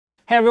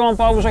Hey everyone,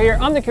 Paul Busho here.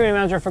 I'm the community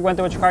manager for Gwent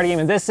Witcher Card Game,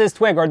 and this is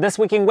Twig, or This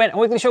Week in Gwent, a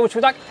weekly show which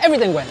we talk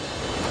everything Gwent.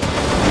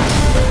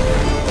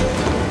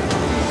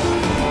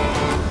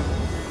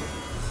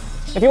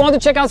 If you want to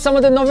check out some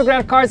of the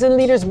Novigrad cards and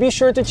leaders, be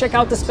sure to check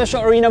out the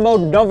special arena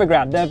mode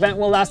Novigrad. The event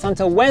will last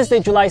until Wednesday,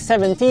 July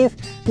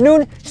 17th,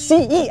 noon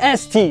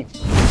CEST.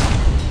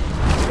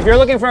 If you're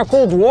looking for a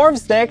cool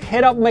Dwarves deck,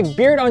 hit up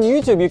McBeard on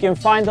YouTube. You can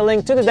find the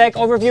link to the deck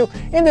overview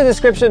in the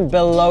description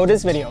below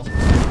this video.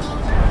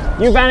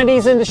 New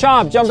vanities in the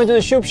shop. Jump into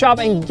the Shoop shop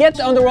and get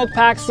the Underworld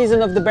Pack,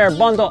 Season of the Bear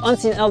bundle,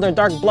 Unseen Elder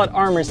Dark Blood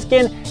Armor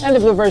skin, and the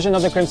blue version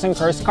of the Crimson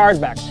Curse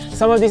card back.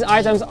 Some of these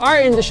items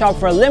are in the shop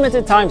for a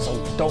limited time, so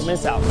don't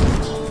miss out.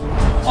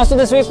 Also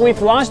this week,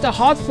 we've launched a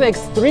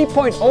hotfix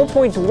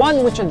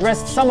 3.0.1 which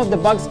addressed some of the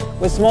bugs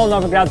with small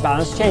Novigrad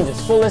balance changes.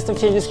 Full list of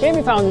changes can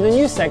be found in the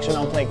news section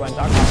on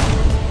playgwent.com.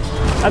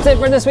 That's it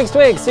for this week's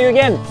Twig. See you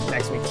again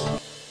next week.